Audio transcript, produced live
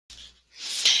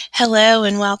Hello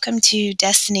and welcome to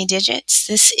Destiny Digits.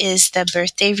 This is the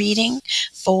birthday reading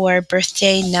for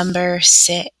birthday number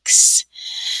 6.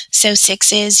 So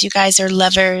 6s, you guys are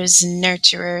lovers,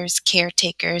 nurturers,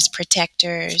 caretakers,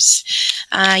 protectors.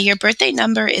 Your birthday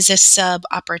number is a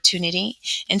sub-opportunity,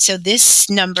 and so this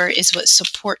number is what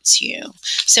supports you.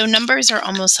 So numbers are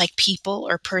almost like people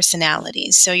or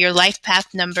personalities. So your life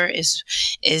path number is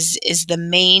the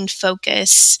main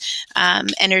focus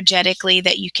energetically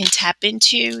that you can tap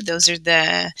into.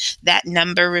 That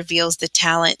number reveals the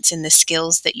talents and the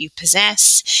skills that you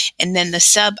possess. And then the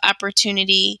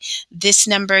sub-opportunity, this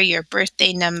number, your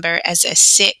birthday number, as a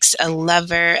 6, a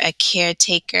lover, a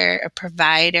caretaker, a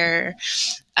provider.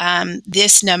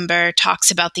 This number talks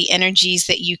about the energies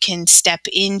that you can step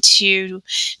into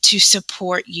to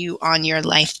support you on your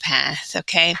life path.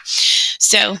 Okay,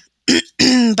 so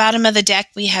bottom of the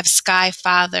deck, we have Sky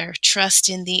Father, trust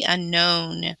in the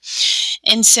unknown.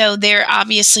 And so there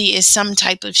obviously is some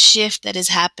type of shift that is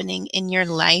happening in your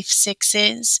life,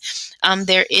 6s.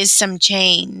 There is some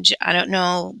change. I don't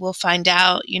know. We'll find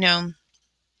out,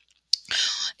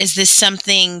 is this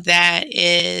something that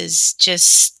is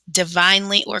just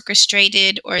divinely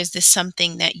orchestrated, or is this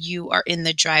something that you are in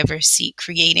the driver's seat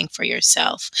creating for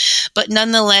yourself? But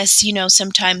nonetheless,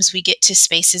 sometimes we get to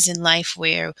spaces in life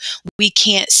where we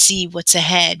can't see what's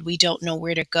ahead. We don't know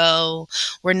where to go.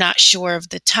 We're not sure of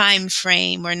the time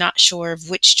frame. We're not sure of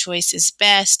which choice is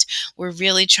best. We're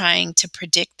really trying to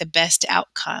predict the best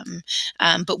outcome,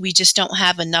 but we just don't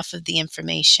have enough of the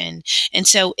information. And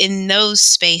so in those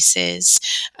spaces,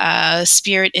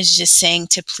 Spirit is just saying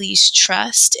to please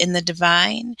trust in the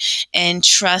divine and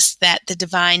trust that the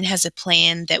divine has a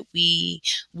plan that we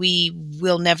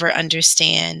will never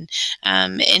understand.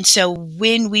 And so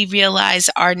when we realize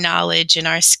our knowledge and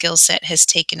our skill set has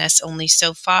taken us only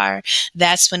so far,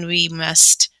 that's when we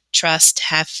must trust,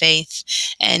 have faith,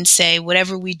 and say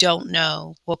whatever we don't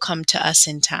know will come to us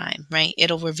in time, right?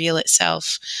 It'll reveal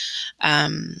itself.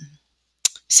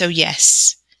 So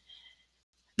yes,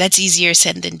 that's easier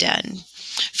said than done.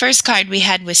 First card we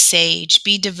had was Sage,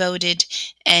 be devoted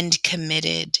and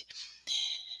committed.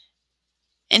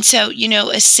 And so,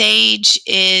 a sage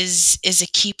is a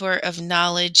keeper of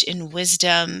knowledge and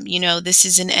wisdom. This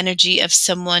is an energy of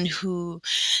someone who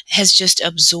has just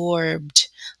absorbed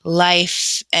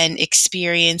life and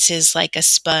experiences like a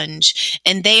sponge.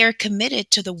 And they are committed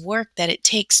to the work that it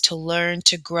takes to learn,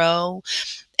 to grow,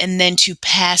 and then to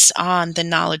pass on the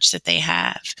knowledge that they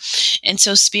have. And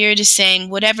so Spirit is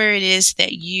saying, whatever it is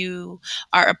that you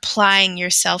are applying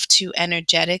yourself to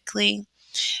energetically,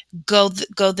 go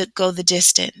the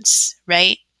distance,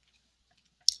 right?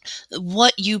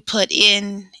 What you put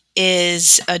in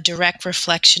is a direct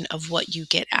reflection of what you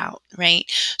get out, right?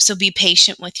 So be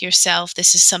patient with yourself.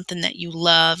 This is something that you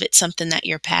love. It's something that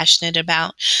you're passionate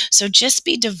about. So just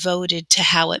be devoted to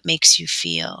how it makes you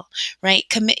feel, right?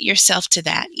 Commit yourself to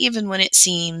that, even when it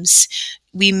seems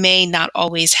we may not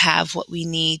always have what we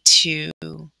need to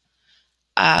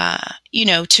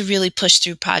to really push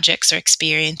through projects or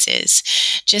experiences.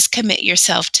 Just commit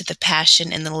yourself to the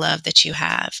passion and the love that you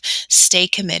have. Stay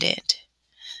committed.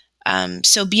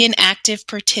 So be an active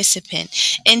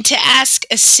participant. And to ask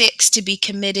a 6 to be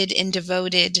committed and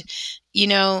devoted,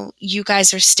 you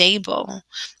guys are stable,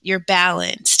 you're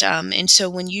balanced. And so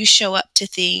when you show up to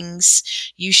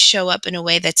things, you show up in a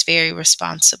way that's very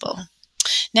responsible.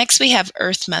 Next, we have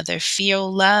Earth Mother,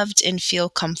 feel loved and feel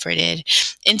comforted.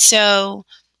 And so,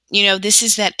 this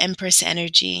is that Empress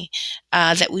energy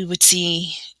that we would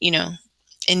see,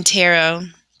 in tarot.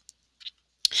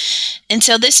 And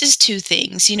so this is two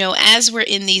things, as we're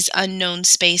in these unknown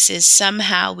spaces,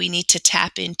 somehow we need to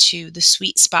tap into the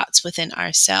sweet spots within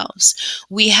ourselves.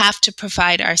 We have to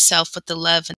provide ourselves with the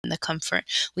love and the comfort.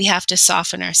 We have to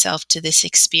soften ourselves to this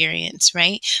experience,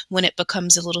 right? When it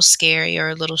becomes a little scary or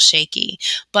a little shaky.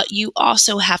 But you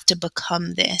also have to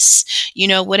become this,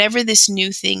 whatever this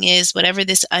new thing is, whatever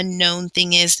this unknown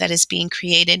thing is that is being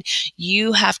created,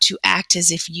 you have to act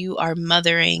as if you are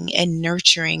mothering and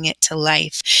nurturing it to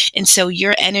life. And so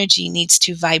your energy needs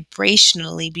to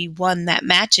vibrationally be one that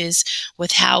matches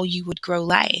with how you would grow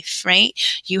life, right?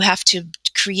 You have to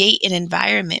create an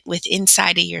environment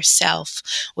inside of yourself,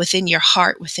 within your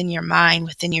heart, within your mind,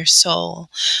 within your soul,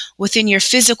 within your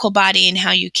physical body and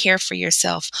how you care for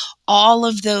yourself. All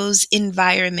of those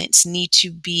environments need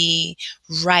to be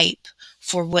ripe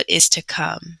for what is to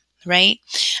come. right?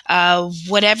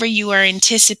 Whatever you are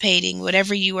anticipating,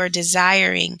 whatever you are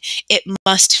desiring, it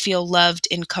must feel loved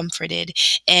and comforted.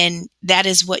 And that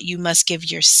is what you must give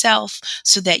yourself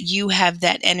so that you have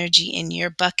that energy in your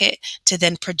bucket to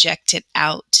then project it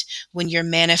out when you're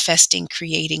manifesting,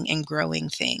 creating, and growing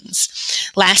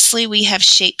things. Lastly, we have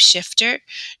Shapeshifter,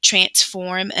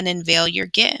 transform and unveil your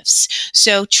gifts.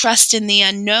 So trust in the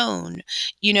unknown.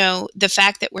 The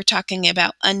fact that we're talking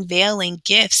about unveiling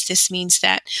gifts, this means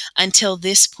that until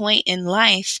this point in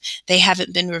life, they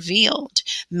haven't been revealed.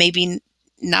 Maybe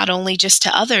not only just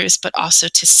to others, but also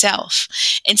to self.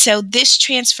 And so this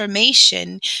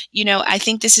transformation, I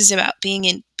think this is about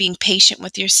being patient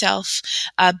with yourself,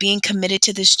 being committed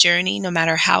to this journey, no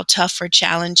matter how tough or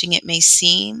challenging it may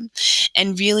seem,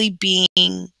 and really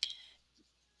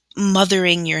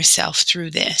mothering yourself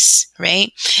through this,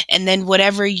 right? And then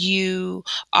whatever you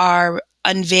are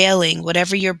unveiling,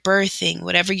 whatever you're birthing,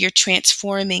 whatever you're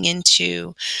transforming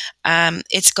into,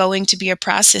 it's going to be a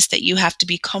process that you have to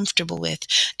be comfortable with.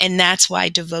 And that's why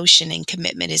devotion and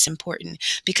commitment is important,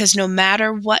 because no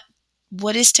matter what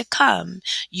is to come,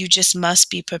 you just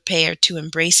must be prepared to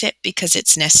embrace it because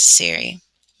it's necessary.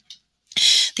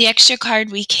 The extra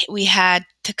card we had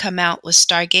to come out was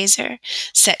Stargazer,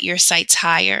 set your sights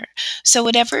higher. So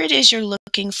whatever it is you're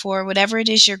looking for, whatever it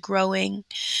is you're growing,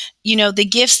 the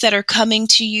gifts that are coming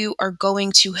to you are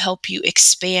going to help you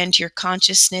expand your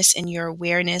consciousness and your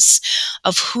awareness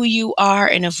of who you are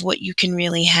and of what you can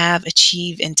really have,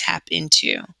 achieve, and tap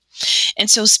into. And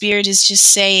so Spirit is just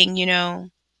saying,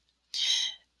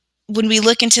 when we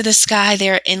look into the sky,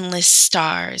 there are endless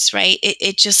stars, right?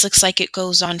 It just looks like it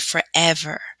goes on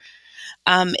forever.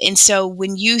 And so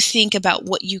when you think about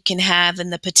what you can have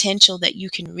and the potential that you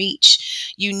can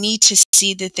reach, you need to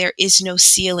see that there is no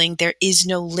ceiling, there is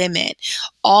no limit.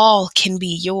 All can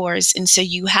be yours. And so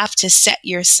you have to set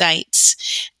your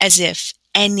sights as if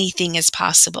anything is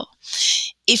possible.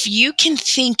 If you can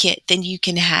think it, then you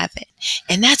can have it.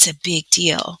 And that's a big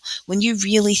deal. When you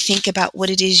really think about what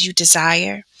it is you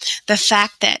desire, the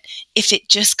fact that if it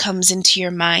just comes into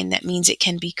your mind, that means it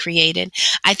can be created.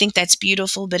 I think that's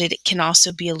beautiful, but it can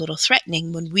also be a little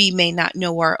threatening when we may not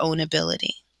know our own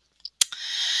ability.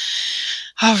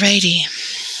 Alrighty.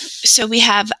 So we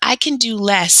have, I can do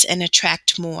less and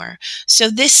attract more. So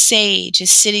this sage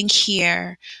is sitting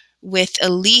here with a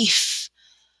leaf,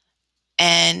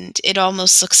 and it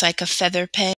almost looks like a feather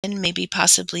pen, maybe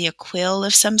possibly a quill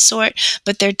of some sort,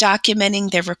 but they're documenting,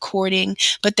 they're recording,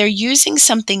 but they're using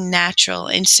something natural.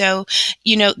 And so,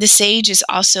 the sage is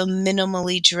also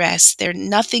minimally dressed.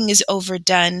 Nothing is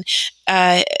overdone.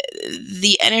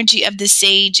 The energy of the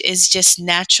sage is just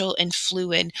natural and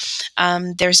fluid.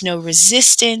 There's no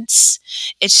resistance.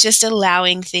 It's just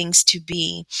allowing things to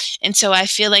be. And so I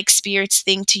feel like Spirit's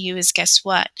thing to you is, guess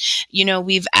what?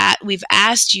 We've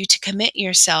asked you to commit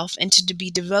yourself and to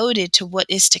be devoted to what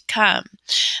is to come.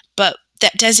 But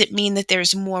that doesn't mean that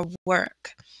there's more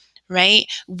work. Right?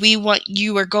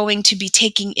 You are going to be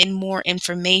taking in more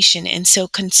information. And so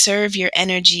conserve your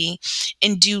energy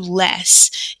and do less.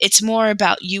 It's more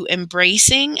about you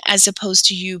embracing as opposed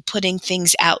to you putting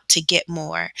things out to get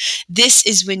more. This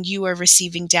is when you are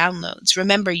receiving downloads.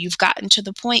 Remember, you've gotten to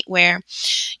the point where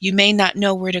you may not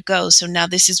know where to go. So now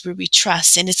this is where we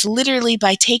trust. And it's literally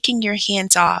by taking your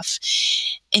hands off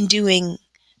and doing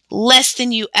less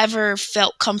than you ever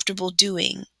felt comfortable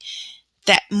doing,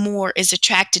 that more is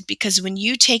attracted, because when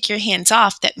you take your hands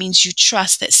off, that means you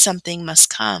trust that something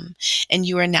must come and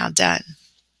you are now done.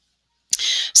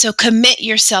 So commit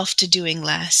yourself to doing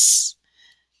less,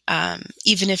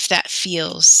 even if that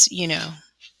feels,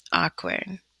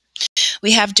 awkward.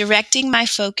 We have directing my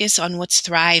focus on what's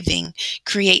thriving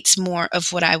creates more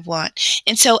of what I want.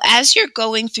 And so as you're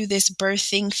going through this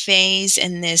birthing phase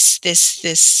and this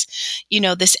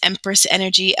Empress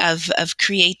energy of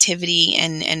creativity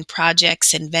and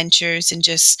projects and ventures and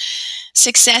just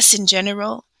success in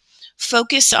general,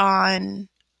 focus on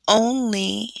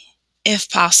only, if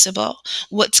possible,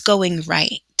 what's going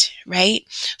right. Right?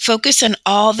 Focus on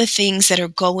all the things that are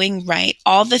going right,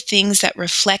 all the things that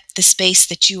reflect the space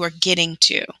that you are getting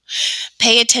to.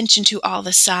 Pay attention to all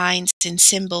the signs and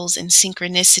symbols and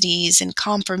synchronicities and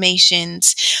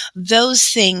confirmations. Those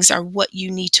things are what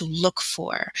you need to look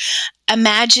for.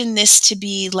 Imagine this to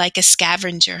be like a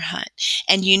scavenger hunt.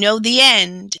 And the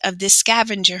end of this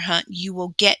scavenger hunt, you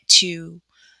will get to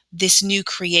this new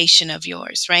creation of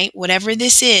yours, right? Whatever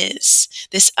this is,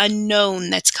 this unknown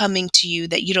that's coming to you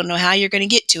that you don't know how you're going to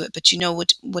get to it, but you know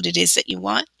what it is that you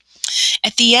want.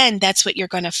 At the end, that's what you're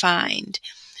going to find.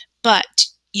 But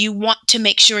you want to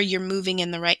make sure you're moving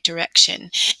in the right direction.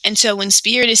 And so when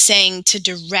Spirit is saying to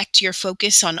direct your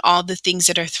focus on all the things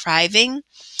that are thriving,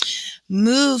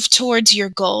 move towards your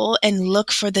goal and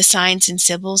look for the signs and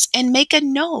symbols and make a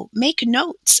note, make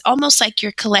notes, almost like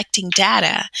you're collecting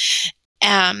data,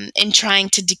 and trying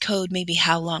to decode maybe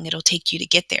how long it'll take you to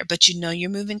get there. But you know you're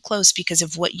moving close because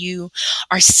of what you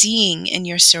are seeing in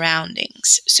your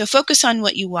surroundings. So focus on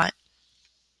what you want,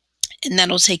 and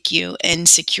that'll take you and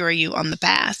secure you on the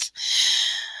path.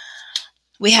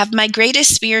 We have my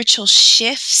greatest spiritual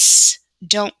shifts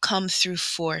don't come through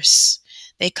force.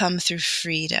 They come through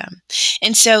freedom.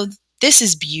 And so this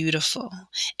is beautiful.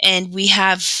 And we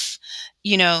have,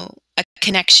 a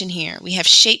connection here. We have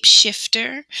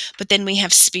shapeshifter, but then we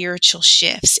have spiritual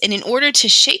shifts. And in order to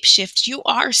shapeshift, you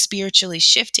are spiritually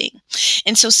shifting.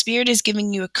 And so Spirit is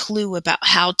giving you a clue about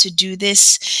how to do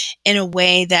this in a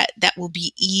way that will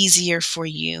be easier for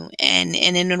you, and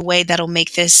in a way that'll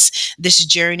make this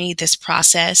journey, this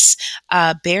process,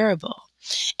 bearable.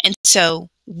 And so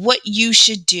what you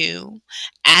should do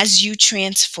as you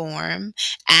transform,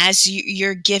 as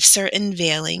your gifts are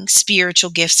unveiling, spiritual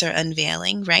gifts are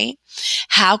unveiling, right?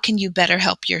 How can you better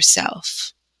help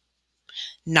yourself?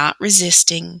 Not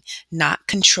resisting, not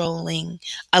controlling,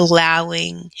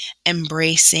 allowing,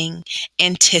 embracing,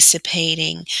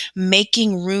 anticipating,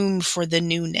 making room for the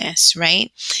newness, right?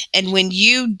 And when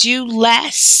you do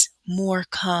less, more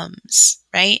comes,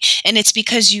 right? And it's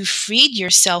because you freed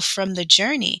yourself from the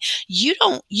journey. You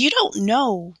don't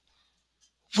know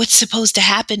what's supposed to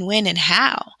happen when and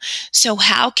how. So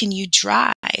how can you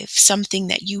drive something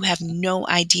that you have no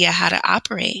idea how to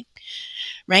operate?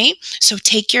 Right? So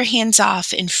take your hands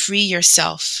off and free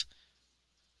yourself.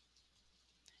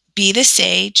 Be the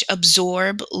sage,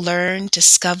 absorb, learn,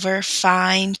 discover,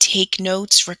 find, take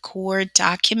notes, record,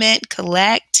 document,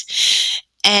 collect,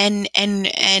 and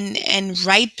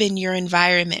ripen your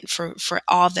environment for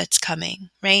all that's coming,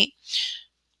 right?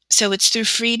 So it's through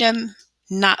freedom,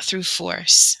 not through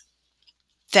force,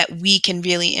 that we can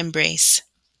really embrace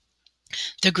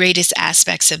the greatest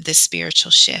aspects of this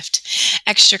spiritual shift.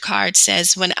 Extra card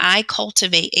says, when I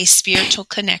cultivate a spiritual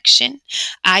connection,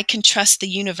 I can trust the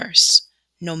universe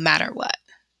no matter what.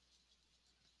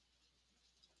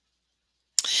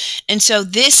 And so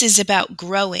this is about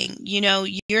growing.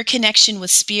 Your connection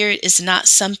with Spirit is not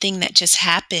something that just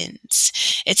happens.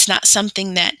 It's not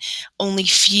something that only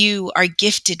few are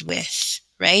gifted with,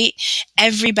 right?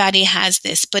 Everybody has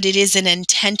this, but it is an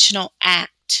intentional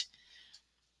act.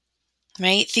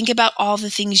 Right? Think about all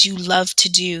the things you love to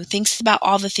do. Think about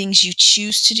all the things you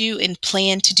choose to do and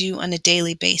plan to do on a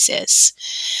daily basis.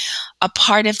 A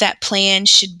part of that plan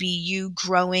should be you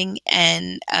growing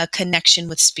and a connection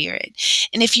with Spirit.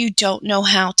 And if you don't know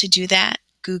how to do that,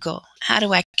 Google, how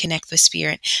do I connect with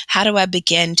Spirit? How do I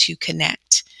begin to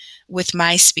connect with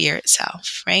my spirit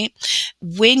self, right?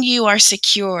 When you are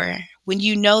secure, when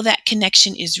you know that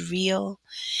connection is real,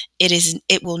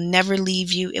 it will never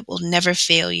leave you. It will never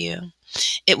fail you.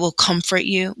 It will comfort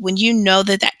you. When you know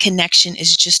that that connection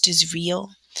is just as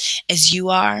real as you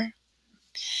are,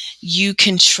 you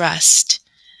can trust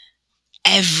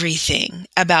everything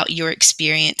about your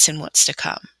experience and what's to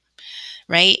come,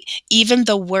 right? Even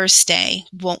the worst day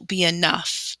won't be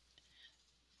enough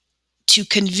to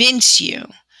convince you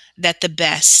that the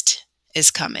best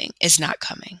is not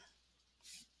coming.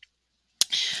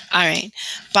 All right.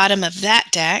 Bottom of that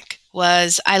deck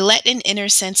was, I let an inner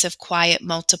sense of quiet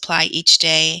multiply each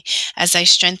day as I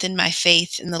strengthen my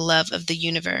faith in the love of the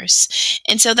universe.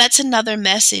 And so that's another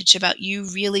message about you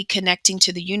really connecting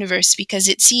to the universe, because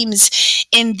it seems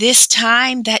in this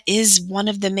time that is one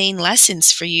of the main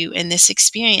lessons for you in this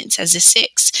experience as a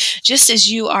 6, just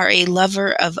as you are a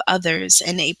lover of others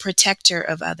and a protector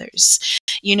of others.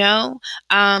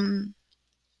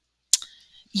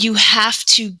 You have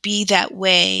to be that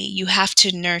way. You have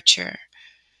to nurture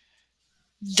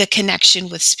the connection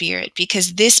with Spirit,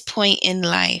 because this point in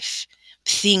life,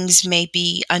 things may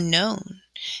be unknown.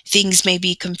 Things may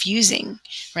be confusing,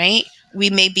 right? We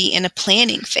may be in a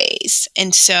planning phase.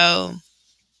 And so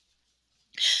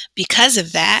because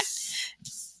of that,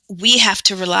 we have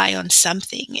to rely on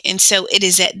something. And so it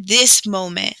is at this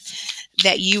moment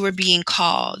that you are being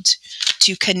called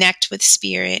to connect with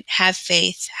Spirit, have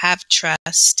faith, have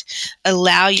trust,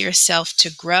 allow yourself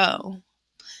to grow,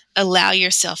 allow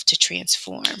yourself to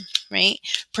transform, right?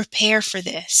 Prepare for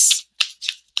this.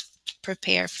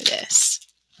 Prepare for this.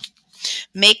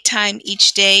 Make time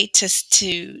each day to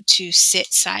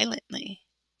sit silently,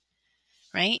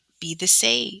 right? Be the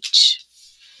sage.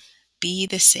 Be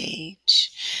the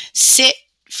sage. Sit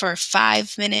for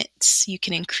 5 minutes. You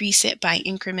can increase it by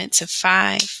increments of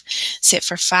 5. Sit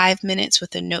for 5 minutes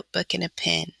with a notebook and a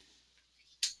pen.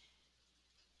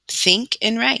 Think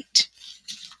and write.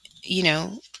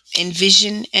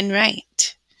 Envision and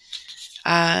write.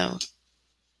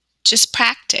 Just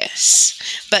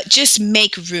practice, but just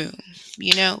make room.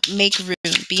 Make room.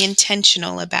 Be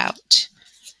intentional about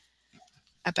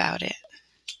it.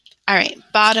 All right,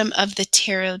 bottom of the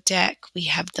tarot deck, we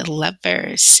have the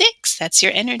Lovers. 6, that's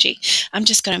your energy. I'm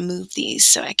just going to move these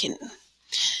so I can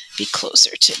be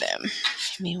closer to them.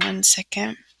 Give me 1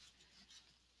 second.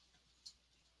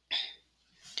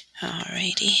 All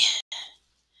righty.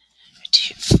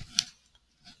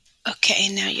 Okay,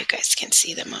 now you guys can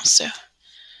see them also.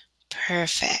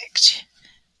 Perfect.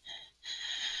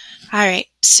 All right,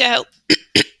 so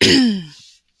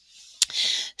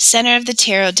center of the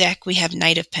tarot deck, we have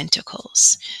Knight of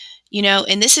Pentacles.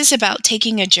 And this is about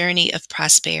taking a journey of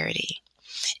prosperity.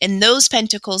 And those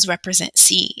pentacles represent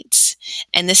seeds.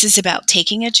 And this is about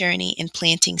taking a journey and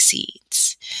planting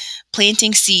seeds.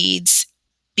 Planting seeds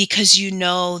because you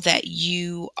know that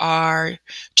you are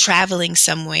traveling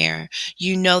somewhere.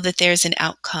 You know that there's an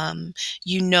outcome.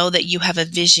 You know that you have a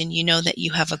vision. You know that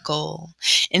you have a goal.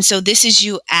 And so this is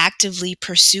you actively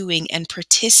pursuing and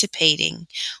participating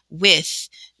with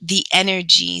the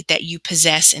energy that you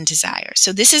possess and desire.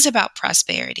 So this is about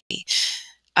prosperity.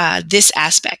 This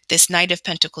aspect, this Knight of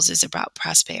Pentacles, is about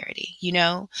prosperity,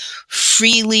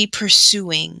 freely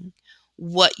pursuing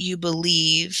what you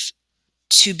believe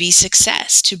to be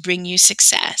success, to bring you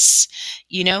success,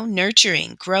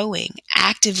 nurturing, growing,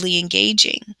 actively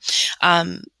engaging.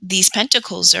 These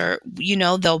pentacles are,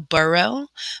 they'll burrow,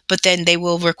 but then they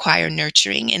will require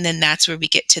nurturing. And then that's where we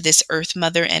get to this Earth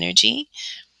Mother energy.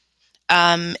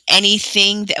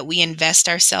 Anything that we invest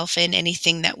ourselves in,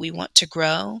 anything that we want to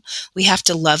grow, we have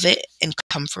to love it and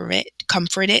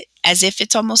comfort it as if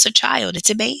it's almost a child. It's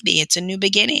a baby. It's a new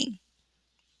beginning.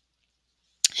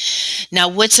 Now,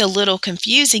 what's a little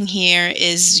confusing here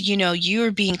is,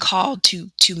 you're being called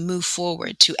to move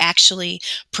forward, to actually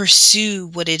pursue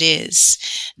what it is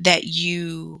that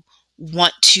you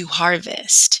want to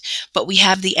harvest. But we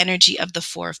have the energy of the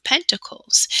Four of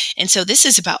Pentacles. And so this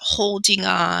is about holding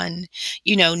on,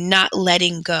 not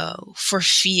letting go for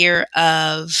fear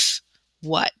of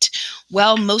what?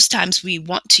 Well, most times we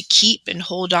want to keep and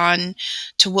hold on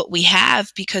to what we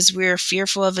have because we're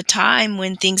fearful of a time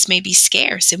when things may be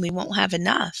scarce and we won't have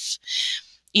enough.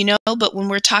 But when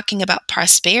we're talking about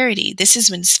prosperity, this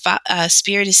is when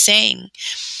Spirit is saying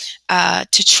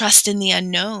to trust in the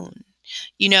unknown.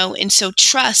 And so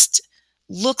trust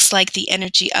looks like the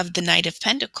energy of the Knight of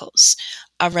Pentacles,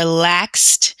 a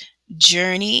relaxed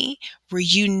journey where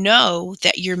you know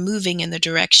that you're moving in the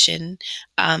direction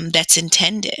that's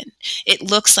intended. It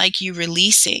looks like you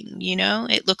releasing,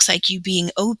 it looks like you being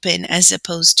open as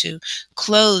opposed to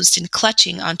closed and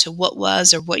clutching onto what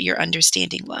was or what your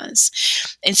understanding was.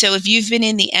 And so if you've been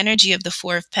in the energy of the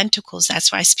Four of Pentacles,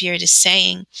 that's why Spirit is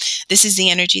saying this is the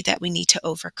energy that we need to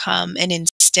overcome. And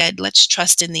instead, let's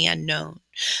trust in the unknown.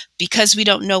 Because we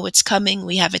don't know what's coming,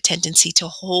 we have a tendency to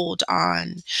hold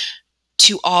on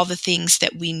to all the things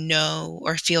that we know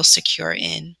or feel secure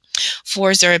in.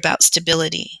 Fours are about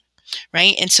stability,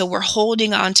 right? And so we're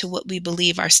holding on to what we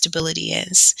believe our stability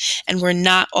is. And we're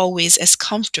not always as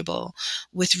comfortable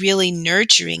with really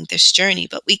nurturing this journey,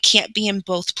 but we can't be in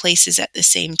both places at the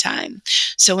same time.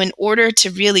 So in order to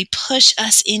really push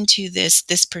us into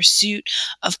this pursuit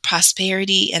of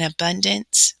prosperity and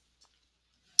abundance,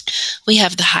 we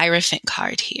have the Hierophant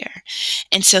card here.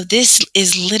 And so this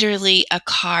is literally a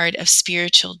card of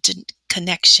spiritual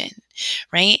connection,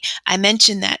 right? I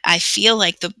mentioned that I feel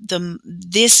like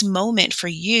this moment for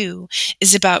you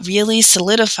is about really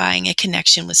solidifying a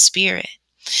connection with Spirit.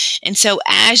 And so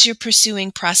as you're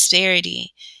pursuing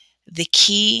prosperity, the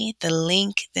key, the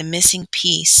link, the missing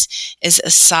piece is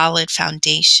a solid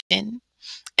foundation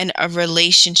and a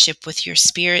relationship with your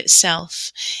spirit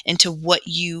self and to what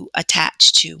you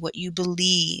attach to, what you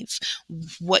believe,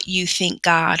 what you think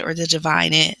God or the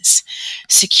divine is.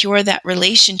 Secure that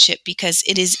relationship because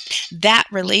it is that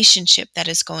relationship that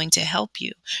is going to help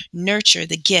you nurture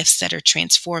the gifts that are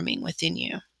transforming within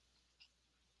you.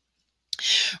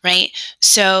 Right?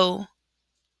 So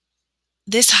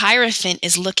this Hierophant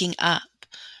is looking up,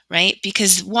 right?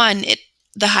 Because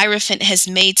the Hierophant has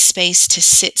made space to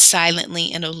sit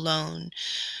silently and alone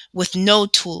with no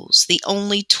tools. The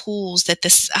only tools that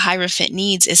this Hierophant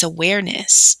needs is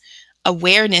awareness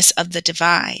of the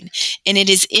divine. And it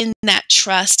is in that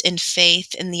trust and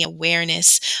faith and the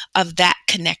awareness of that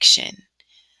connection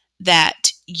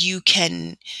that you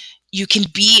can You can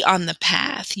be on the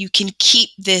path. You can keep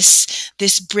this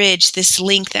bridge, this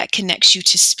link that connects you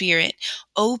to spirit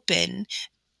open.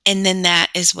 And then that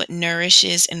is what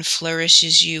nourishes and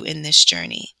flourishes you in this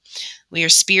journey. We are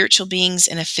spiritual beings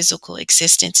in a physical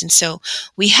existence. And so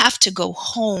we have to go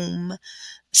home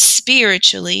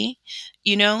spiritually,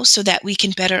 so that we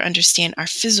can better understand our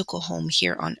physical home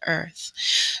here on earth.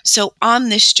 So on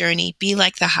this journey, be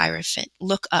like the Hierophant.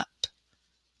 Look up.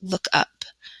 Look up.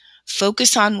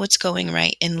 Focus on what's going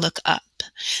right and look up.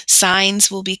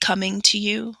 Signs will be coming to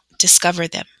you. Discover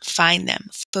them. Find them.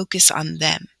 Focus on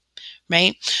them,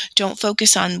 right? Don't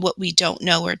focus on what we don't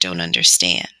know or don't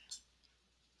understand.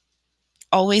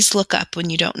 Always look up when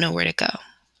you don't know where to go.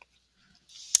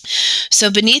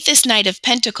 So beneath this Knight of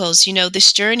Pentacles,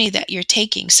 this journey that you're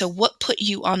taking. So what put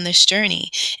you on this journey?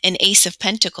 An Ace of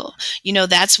Pentacle.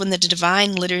 That's when the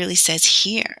divine literally says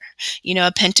here.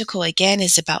 A pentacle, again,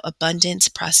 is about abundance,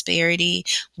 prosperity,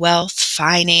 wealth,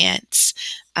 finance,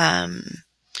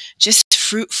 just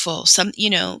fruitful.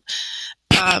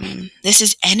 This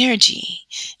is energy.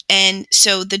 And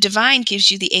so the divine gives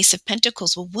you the Ace of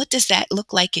Pentacles. Well, what does that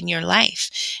look like in your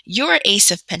life? Your Ace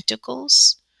of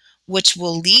Pentacles, which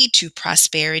will lead to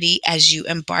prosperity as you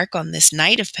embark on this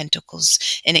Knight of Pentacles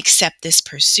and accept this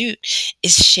pursuit,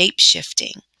 is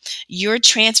shape-shifting. Your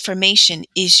transformation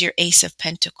is your Ace of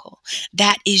Pentacle.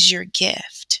 That is your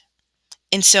gift.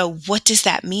 And so what does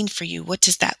that mean for you? What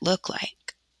does that look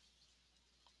like?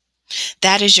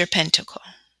 That is your pentacle.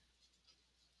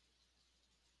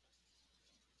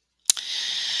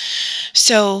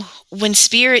 So when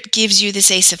spirit gives you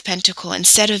this Ace of Pentacle,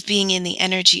 instead of being in the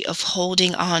energy of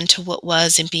holding on to what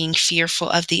was and being fearful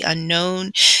of the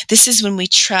unknown, this is when we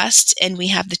trust, and we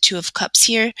have the Two of Cups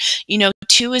here.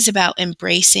 Two is about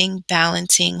embracing,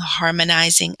 balancing,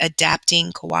 harmonizing,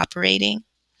 adapting, cooperating.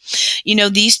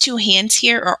 These two hands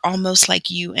here are almost like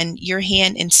you and your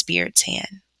hand and spirit's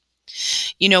hand.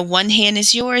 One hand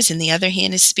is yours and the other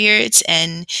hand is spirit's,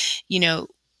 and,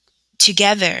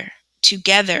 together,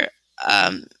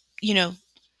 a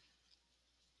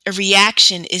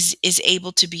reaction is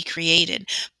able to be created.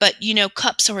 But,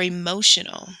 cups are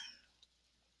emotional.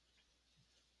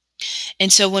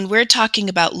 And so when we're talking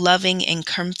about loving and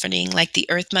comforting, like the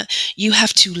Earth Month, you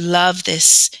have to love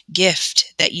this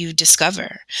gift that you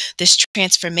discover, this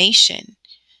transformation.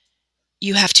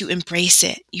 You have to embrace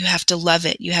it. You have to love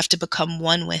it. You have to become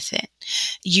one with it.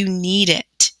 You need it.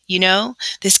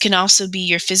 This can also be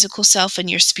your physical self and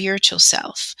your spiritual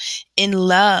self in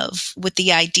love with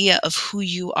the idea of who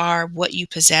you are, what you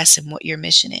possess, and what your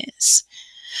mission is.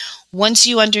 Once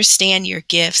you understand your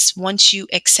gifts, once you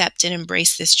accept and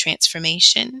embrace this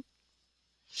transformation,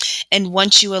 and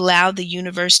once you allow the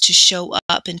universe to show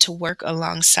up and to work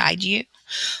alongside you,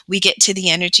 we get to the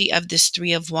energy of this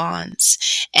Three of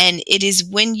Wands. And it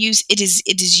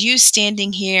is you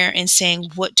standing here and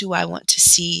saying, what do I want to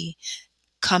see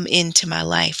come into my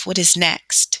life? What is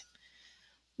next?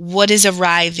 What is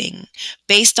arriving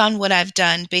based on what I've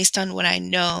done, based on what I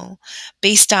know,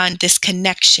 based on this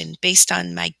connection, based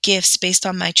on my gifts, based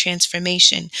on my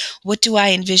transformation? What do I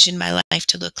envision my life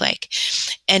to look like?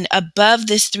 And above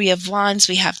this Three of Wands,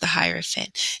 we have the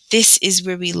Hierophant. This is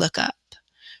where we look up,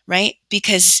 right?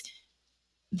 Because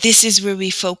this is where we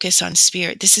focus on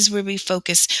spirit. This is where we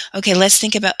focus. Okay, let's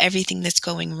think about everything that's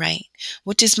going right.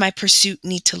 What does my pursuit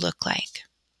need to look like?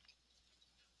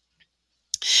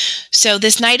 So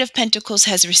this Knight of Pentacles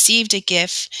has received a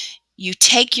gift. You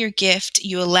take your gift,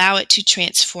 you allow it to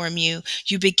transform you,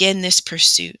 you begin this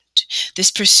pursuit. This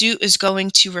pursuit is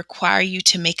going to require you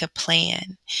to make a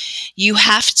plan. You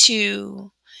have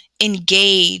to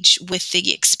engage with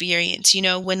the experience.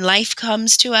 When life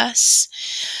comes to us,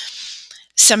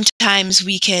 sometimes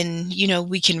we can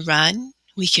run,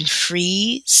 we can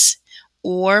freeze,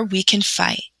 or we can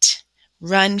fight.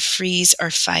 Run, freeze,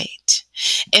 or fight.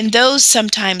 And those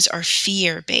sometimes are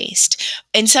fear-based.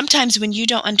 And sometimes when you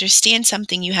don't understand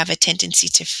something, you have a tendency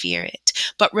to fear it.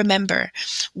 But remember,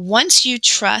 once you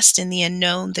trust in the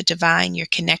unknown, the divine, your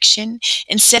connection,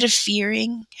 instead of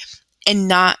fearing and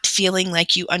not feeling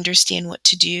like you understand what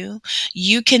to do,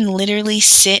 you can literally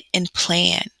sit and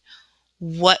plan.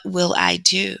 What will I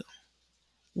do?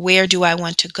 Where do I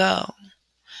want to go?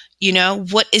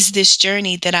 What is this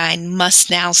journey that I must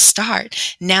now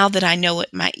start now that I know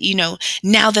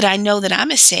now that I know that I'm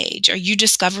a sage? Are you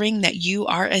discovering that you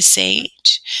are a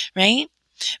sage, right?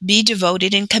 Be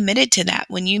devoted and committed to that.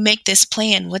 When you make this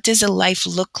plan, what does a life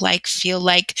look like, feel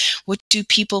like? What do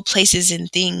people, places,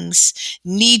 and things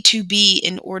need to be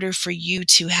in order for you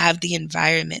to have the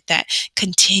environment that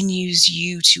continues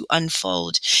you to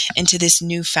unfold into this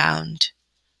newfound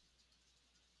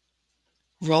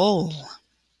role?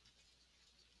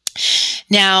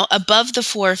 Now, above the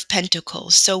Four of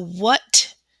Pentacles, so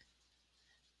what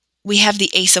we have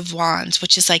the Ace of Wands,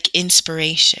 which is like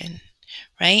inspiration,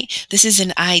 right? This is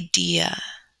an idea.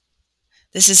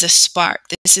 This is a spark.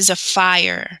 This is a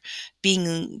fire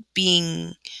being,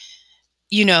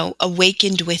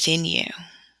 awakened within you.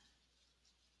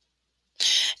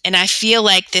 And I feel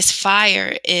like this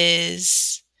fire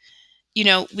is,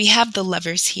 we have the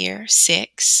Lovers here,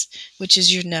 6, which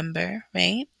is your number,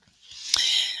 right?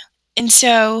 And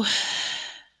so,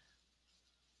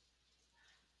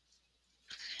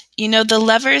 the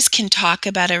Lovers can talk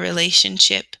about a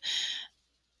relationship,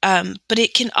 but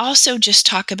it can also just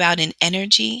talk about an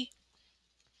energy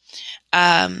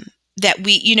that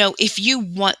if you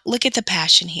want, look at the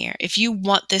passion here. If you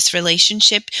want this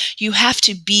relationship, you have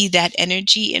to be that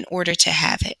energy in order to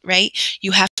have it, right?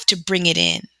 You have to bring it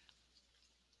in.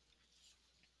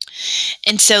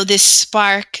 And so this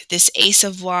spark, this Ace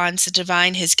of Wands, the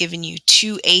divine has given you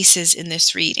 2 aces in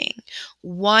this reading.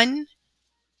 One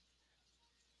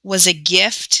was a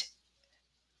gift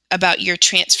about your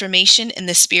transformation and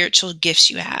the spiritual gifts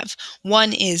you have.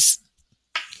 One is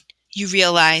you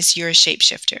realize you're a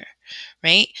shapeshifter,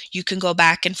 right? You can go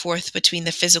back and forth between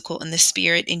the physical and the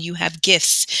spirit, and you have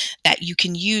gifts that you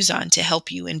can use on to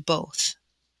help you in both.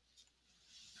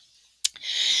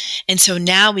 And so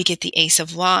now we get the Ace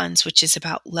of Wands, which is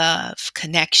about love,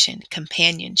 connection,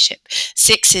 companionship.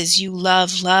 6 is you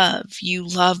love love. You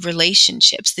love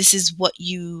relationships. This is what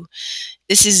you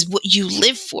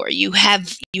live for. You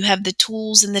have the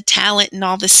tools and the talent and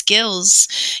all the skills,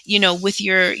 with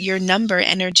your number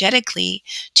energetically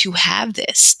to have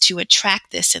this, to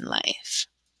attract this in life.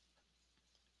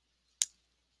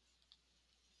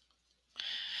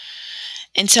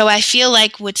 And so I feel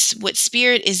like what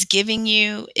Spirit is giving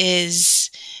you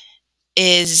is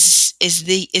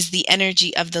the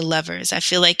energy of the Lovers. I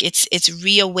feel like it's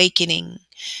reawakening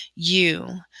you.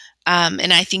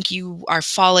 And I think you are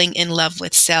falling in love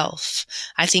with self.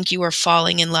 I think you are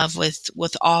falling in love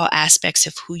with all aspects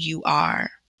of who you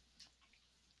are.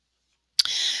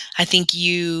 I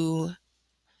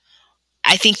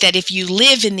think that if you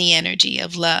live in the energy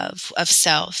of love, of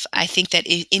self, I think that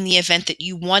in the event that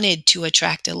you wanted to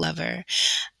attract a lover,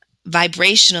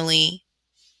 vibrationally,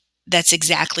 that's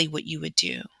exactly what you would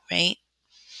do, right?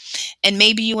 And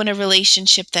maybe you want a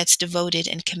relationship that's devoted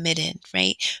and committed,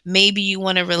 right? Maybe you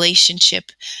want a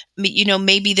relationship,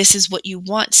 maybe this is what you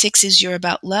want. 6 is you're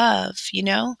about love,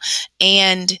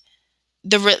 and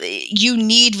you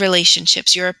need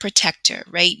relationships. You're a protector,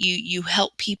 right? You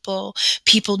help people.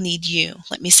 People need you.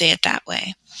 Let me say it that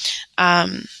way.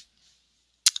 And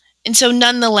so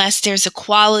nonetheless, there's a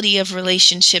quality of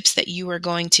relationships that you are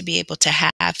going to be able to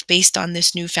have based on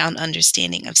this newfound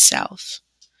understanding of self,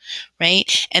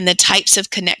 right? And the types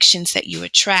of connections that you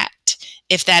attract,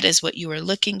 if that is what you are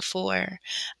looking for,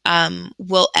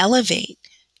 will elevate.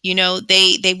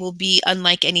 They will be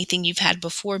unlike anything you've had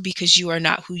before because you are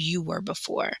not who you were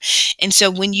before. And so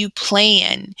when you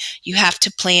plan, you have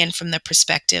to plan from the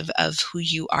perspective of who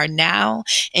you are now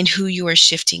and who you are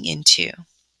shifting into.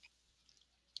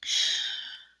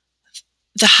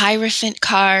 The Hierophant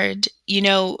card,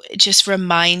 just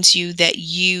reminds you that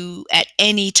you at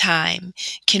any time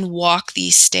can walk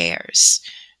these stairs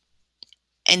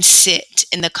and sit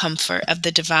in the comfort of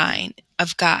the divine,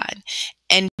 of God,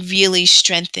 and really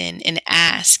strengthen and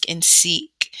ask and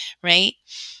seek, right?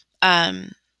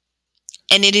 And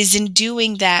it is in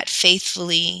doing that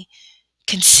faithfully,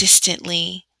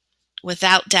 consistently,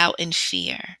 without doubt and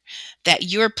fear, that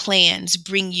your plans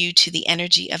bring you to the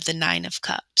energy of the 9 of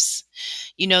Cups.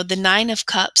 The 9 of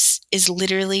Cups is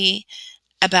literally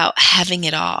about having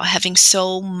it all, having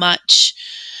so much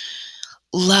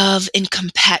love and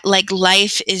like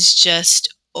life is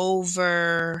just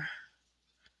over,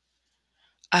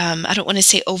 I don't want to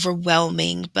say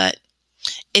overwhelming, but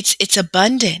it's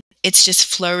abundant. It's just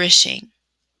flourishing.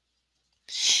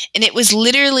 And it was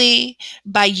literally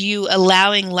by you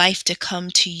allowing life to come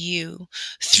to you,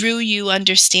 through you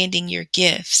understanding your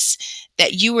gifts,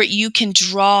 that you can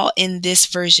draw in this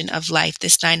version of life,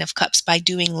 this 9 of Cups, by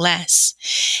doing less.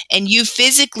 And you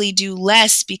physically do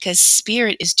less because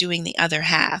Spirit is doing the other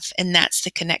half. And that's the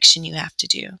connection you have to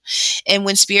do. And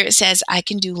when Spirit says, I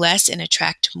can do less and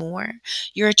attract more,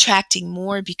 you're attracting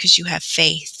more because you have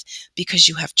faith, because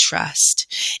you have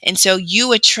trust. And so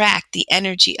you attract the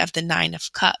energy of the 9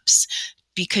 of Cups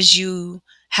because you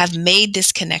have made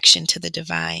this connection to the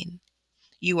divine.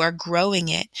 You are growing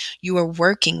it. You are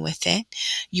working with it.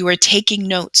 You are taking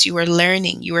notes. You are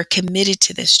learning. You are committed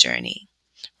to this journey,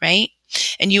 right?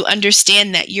 And you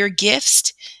understand that your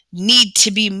gifts need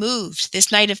to be moved.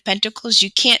 This Knight of Pentacles,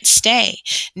 you can't stay.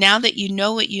 Now that you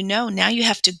know what you know, now you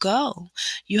have to go.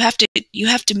 You have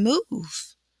to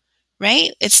move,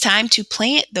 right? It's time to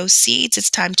plant those seeds. It's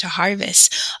time to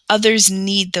harvest. Others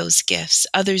need those gifts.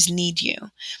 Others need you.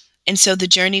 And so the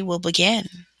journey will begin.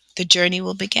 The journey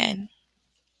will begin.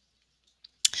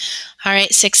 All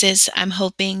right, sixes, I'm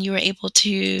hoping you were able to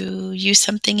use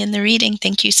something in the reading.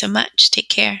 Thank you so much. Take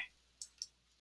care.